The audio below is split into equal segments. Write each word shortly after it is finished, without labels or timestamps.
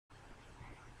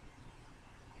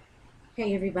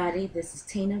Hey everybody, this is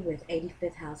Tina with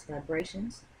 85th House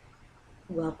Vibrations.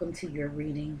 Welcome to your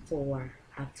reading for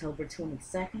October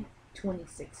 22nd,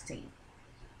 2016.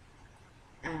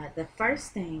 The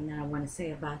first thing that I want to say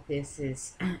about this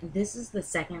is this is the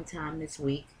second time this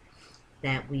week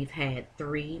that we've had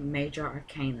three major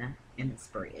arcana in the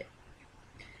spread.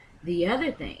 The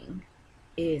other thing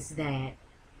is that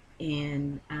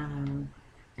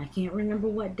I can't remember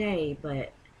what day,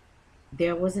 but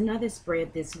there was another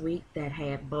spread this week that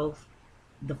had both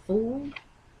the Fool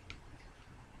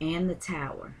and the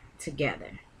Tower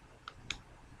together.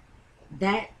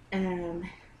 That in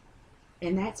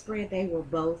that spread they were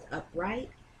both upright.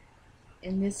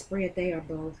 In this spread they are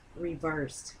both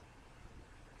reversed.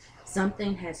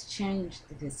 Something has changed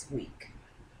this week.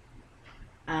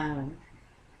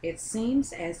 It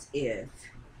seems as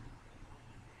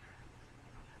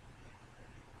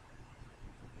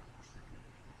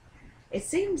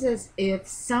if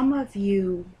some of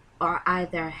you are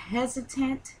either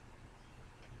hesitant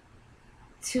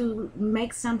to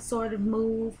make some sort of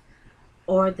move,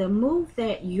 or the move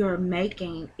that you're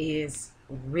making is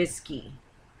risky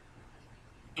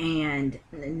and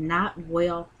not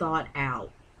well thought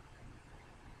out.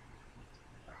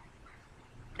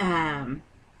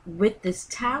 With this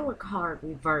Tower card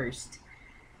reversed,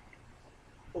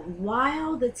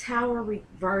 while the Tower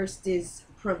reversed is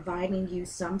providing you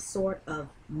some sort of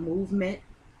movement,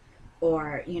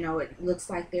 or it looks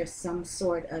like there's some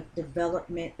sort of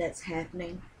development that's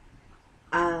happening,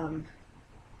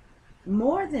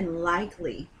 more than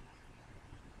likely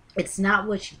it's not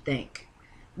what you think.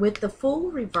 With the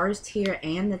Fool reversed here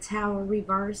and the Tower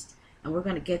reversed, and we're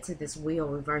going to get to this Wheel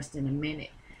reversed in a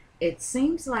minute, it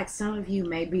seems like some of you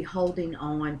may be holding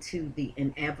on to the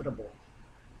inevitable.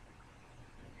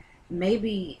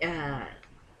 Maybe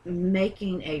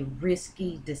making a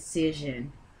risky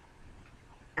decision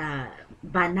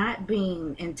by not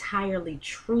being entirely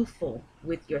truthful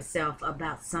with yourself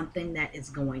about something that is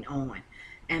going on.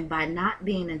 And by not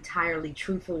being entirely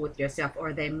truthful with yourself,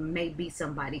 or there may be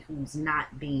somebody who's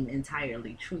not being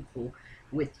entirely truthful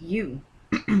with you,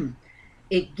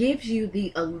 it gives you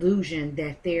the illusion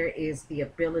that there is the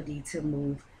ability to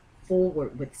move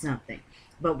forward with something.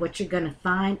 But what you're going to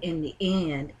find in the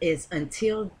end is,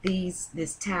 until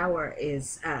this Tower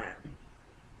is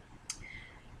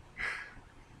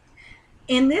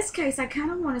in this case, I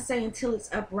kind of want to say until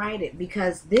it's uprighted,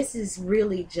 because this is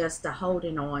really just a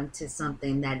holding on to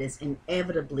something that is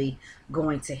inevitably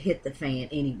going to hit the fan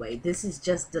anyway. This is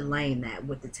just delaying that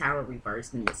with the Tower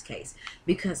reversed in this case,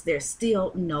 because there's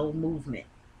still no movement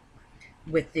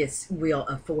with this Wheel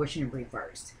of Fortune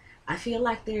reversed. I feel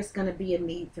like there's going to be a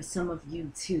need for some of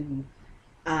you to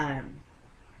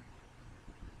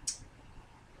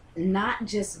not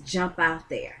just jump out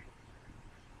there.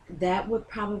 That would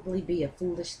probably be a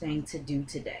foolish thing to do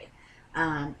today,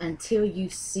 until you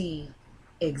see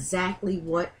exactly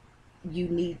what you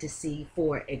need to see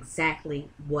for exactly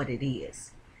what it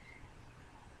is.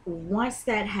 Once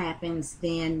that happens,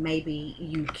 then maybe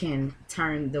you can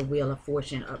turn the Wheel of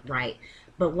Fortune upright.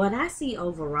 But what I see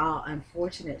overall,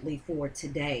 unfortunately for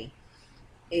today,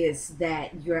 is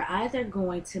that you're either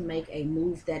going to make a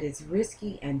move that is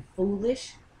risky and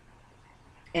foolish,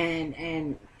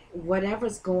 and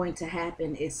whatever's going to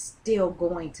happen is still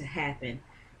going to happen.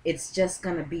 It's just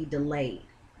going to be delayed.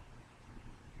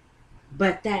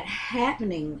 But that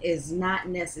happening is not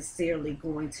necessarily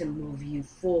going to move you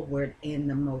forward in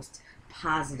the most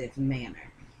positive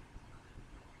manner.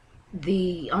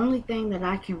 The only thing that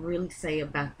I can really say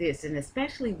about this, and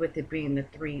especially with it being the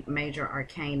three major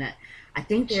arcana, I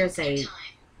think there's a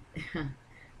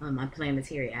on my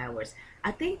planetary hours,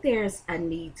 I think there's a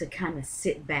need to kind of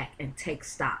sit back and take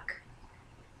stock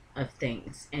of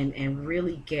things, and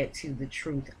really get to the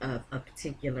truth of a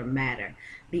particular matter.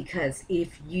 Because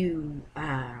if you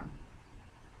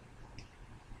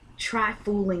try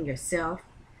fooling yourself,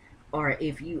 or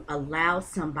if you allow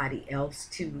somebody else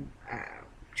to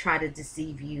try to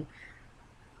deceive you,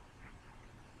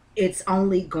 it's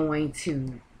only going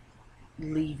to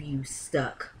leave you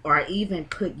stuck, or even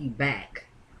put you back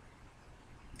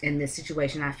in this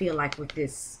situation. I feel like with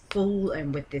this Fool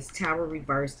and with this Tower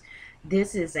reversed,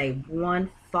 this is a one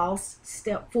false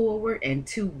step forward and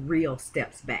two real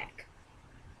steps back.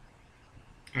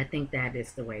 I think that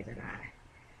is the way that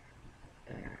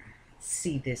I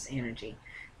see this energy.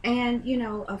 And,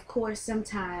 of course,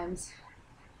 sometimes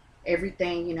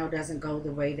everything, doesn't go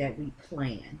the way that we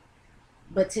plan.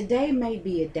 But today may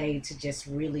be a day to just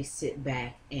really sit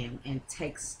back and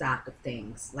take stock of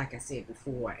things, like I said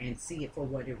before, and see it for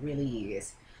what it really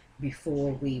is,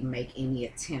 before we make any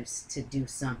attempts to do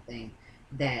something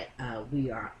that we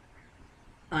are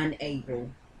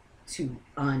unable to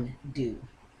undo.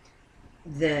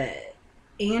 The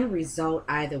end result,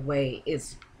 either way,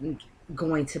 is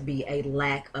going to be a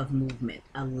lack of movement,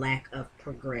 a lack of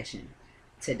progression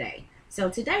today. So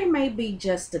today may be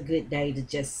just a good day to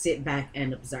just sit back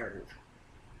and observe.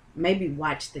 Maybe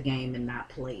watch the game and not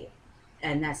play it.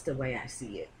 And that's the way I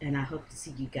see it. And I hope to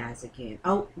see you guys again.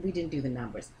 Oh, we didn't do the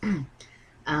numbers.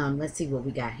 Let's see what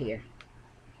we got here.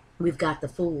 We've got the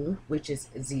Fool, which is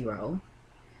 0.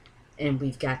 And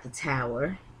we've got the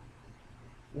Tower,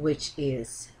 which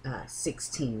is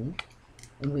 16.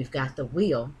 And we've got the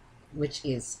Wheel, which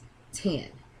is 10.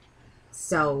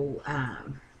 So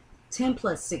 10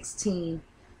 plus 16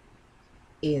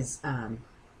 is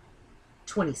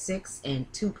 26,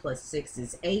 and 2 plus 6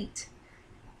 is 8.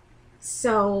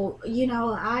 So, you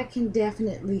know, I can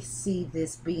definitely see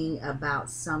this being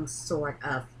about some sort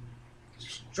of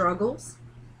struggles.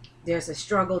 There's a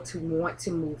struggle to want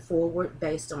to move forward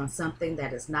based on something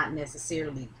that is not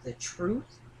necessarily the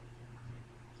truth.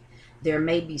 There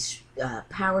may be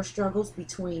power struggles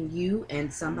between you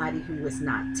and somebody who is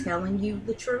not telling you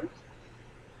the truth.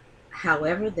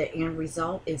 However, the end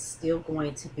result is still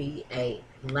going to be a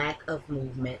lack of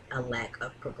movement, a lack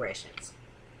of progressions.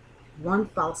 1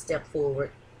 false step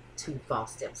forward, 2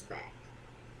 false steps back.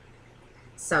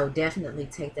 So definitely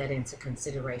take that into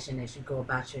consideration as you go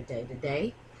about your day to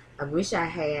day. I wish I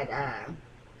had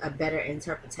a better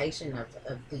interpretation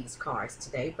of these cards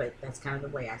today, but that's kind of the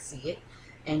way I see it.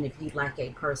 And if you'd like a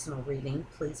personal reading,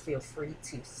 please feel free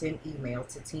to send email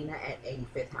to Tina at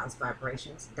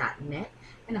 85thHouseVibrations.net.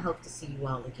 And I hope to see you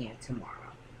all again tomorrow.